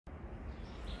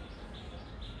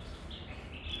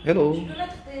Hello.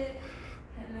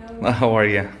 Hello. How are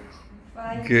you?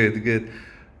 Fine. Good, good.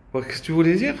 Qu'est-ce que tu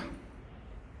voulais dire?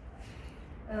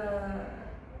 Tu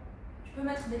peux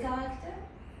mettre des caractères?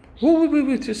 Oui, oui, oui,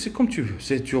 oui, c'est comme tu veux.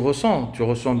 Tu ressens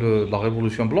la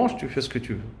Révolution blanche, tu fais ce que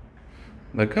tu veux.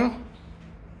 D'accord?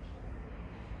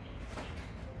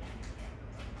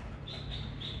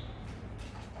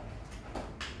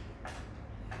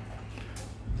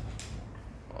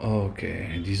 Ok,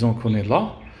 disons qu'on est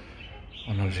là,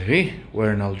 en Algérie.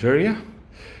 We're in Algeria.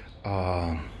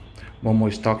 Uh, Momo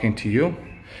is talking to you.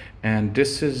 And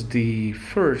this is the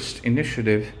first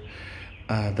initiative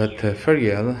that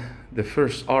Feriel, the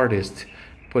first artist,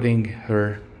 putting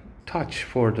her touch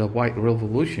for the white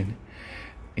revolution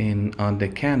on the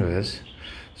canvas.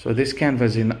 So this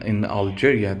canvas in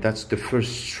Algeria, that's the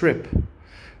first strip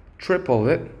of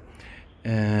it.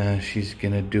 She's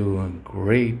gonna do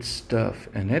great stuff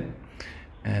in it,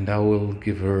 and I will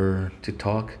give her to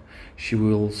talk. She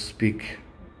will speak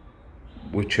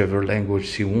whichever language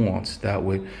she wants. That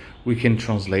way we can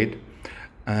translate.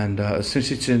 And since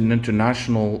it's an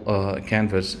international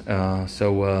canvas,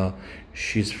 so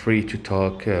she's free to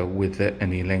talk with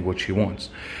any language she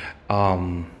wants.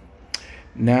 Now,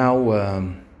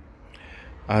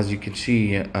 as you can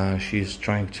see, she's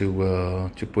trying to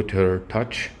put her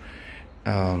touch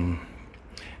on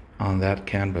that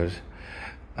canvas.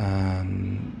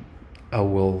 I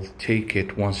will take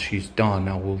it once she's done.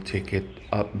 I will take it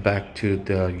up back to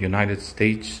the United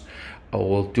States. I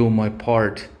will do my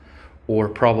part, or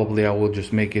probably I will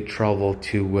just make it travel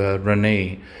to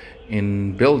Renee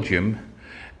in Belgium,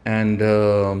 and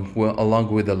well,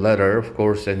 along with a letter, of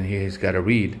course, and he's got to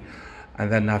read. And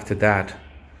then after that,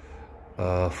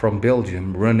 from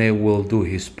Belgium, Rene will do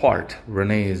his part.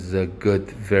 Rene is a good,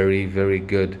 very, very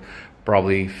good,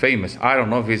 probably famous. I don't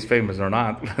know if he's famous or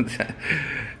not, but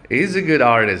he's a good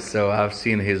artist. So I've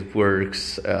seen his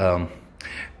works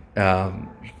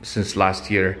since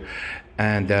last year.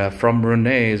 And from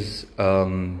Rene's,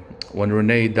 when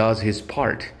Rene does his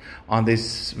part on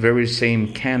this very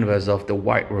same canvas of the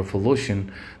White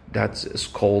Revolution, that's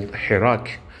called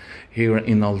Hirak here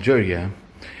in Algeria.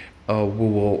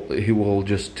 He will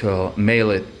just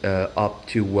mail it up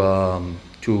to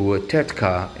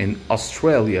Tetka in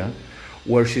Australia,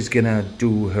 where she's gonna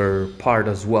do her part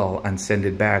as well and send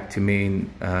it back to me in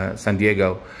San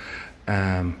Diego.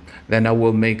 Then I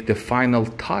will make the final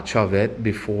touch of it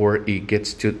before it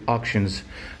gets to auctions,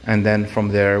 and then from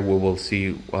there we will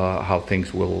see how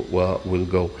things will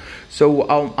go. So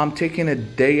I'm taking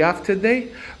it day after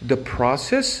day. The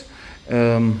process.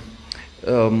 I'm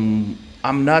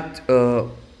not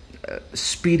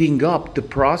speeding up the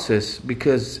process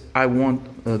because I want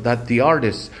that the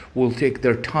artists will take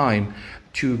their time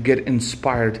to get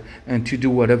inspired and to do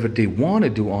whatever they want to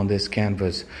do on this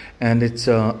canvas. And it's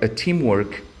a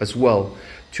teamwork as well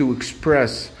to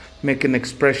make an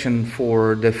expression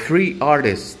for the free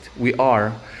artist we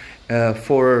are,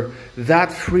 for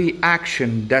that free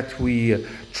action that we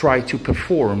try to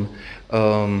perform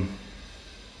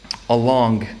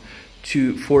along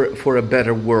for a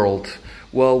better world.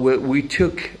 Well, we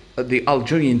took the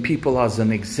Algerian people as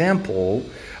an example,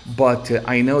 but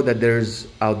I know that there's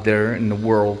out there in the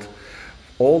world,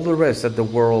 all the rest of the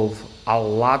world,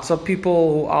 lots of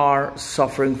people who are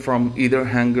suffering from either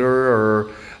hunger or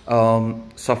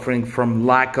suffering from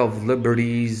lack of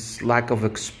liberties, lack of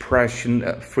expression,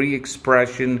 free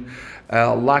expression,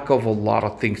 lack of a lot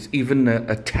of things, even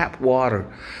tap water.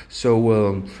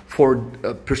 So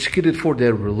persecuted for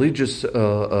their religious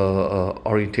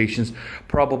orientations,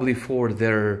 probably for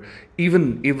their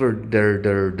even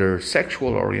their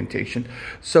sexual orientation.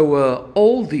 So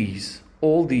all these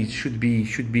should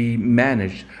be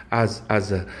managed as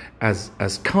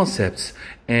concepts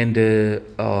and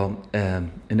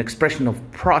an expression of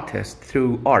protest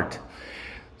through art.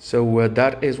 So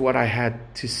that is what I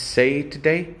had to say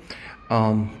today.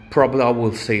 Probably I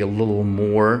will say a little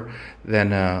more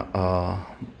than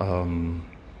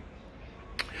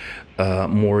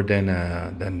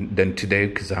today,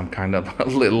 because I'm kind of a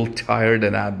little tired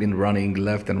and I've been running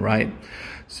left and right.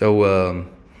 So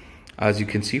as you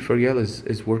can see, Feriel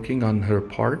is working on her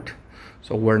part.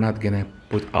 So we're not gonna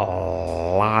put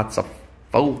lots of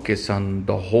focus on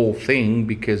the whole thing,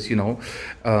 because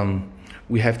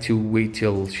we have to wait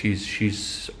till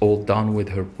she's all done with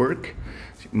her work.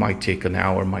 It might take an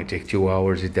hour, might take 2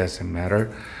 hours, it doesn't matter.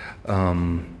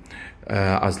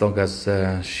 As long as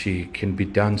she can be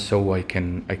done, so I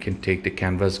can take the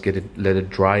canvas, let it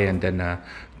dry, and then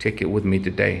take it with me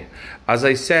today. As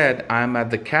I said, I'm at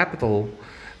the capital.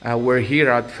 We're here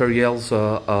at Feriel's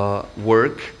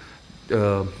work.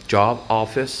 job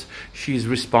office. She's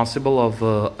responsible of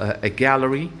a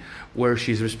gallery where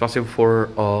she's responsible for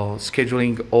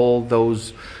scheduling all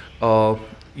those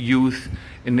youth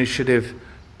initiative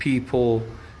people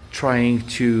trying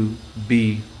to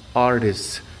be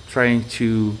artists, trying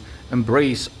to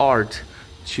embrace art,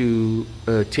 to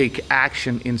take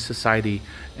action in society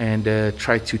and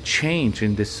try to change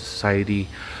in this society.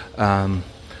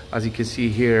 As you can see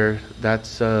here,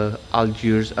 that's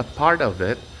Algiers, a part of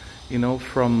it, you know,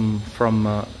 from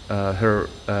her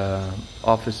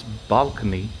office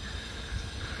balcony.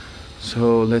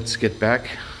 So let's get back,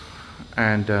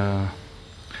 and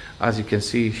as you can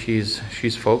see,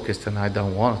 she's focused, and I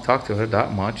don't want to talk to her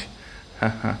that much.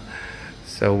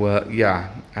 So yeah,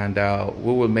 and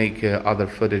we will make other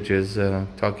footages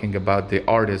talking about the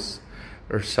artist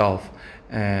herself.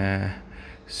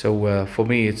 So for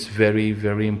me, it's very,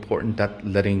 very important that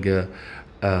letting you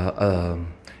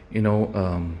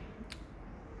know,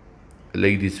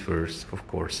 ladies first, of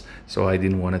course. So I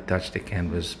didn't want to touch the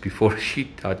canvas before she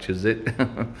touches it.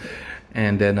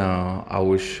 And then I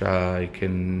wish I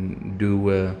can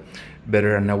do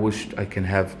better, and I wish I can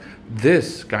have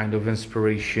this kind of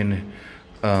inspiration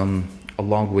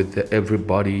along with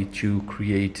everybody to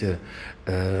create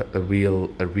a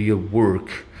real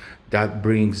work that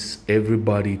brings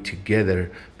everybody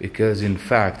together. Because in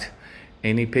fact,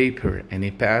 any paper,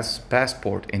 any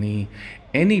passport, any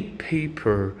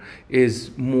paper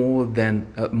is more than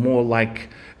more like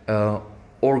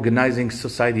organizing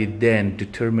society than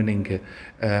determining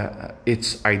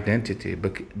its identity,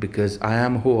 because I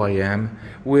am who I am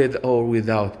with or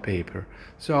without paper.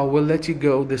 So I will let you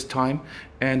go this time,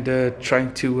 and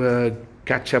trying to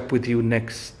catch up with you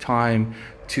next time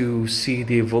to see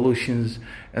the evolutions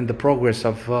and the progress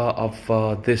of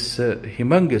this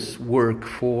humongous work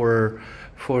for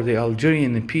the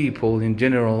Algerian people in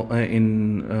general,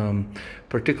 in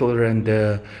particular,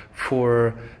 and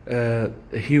for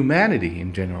humanity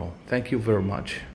in general. Thank you very much.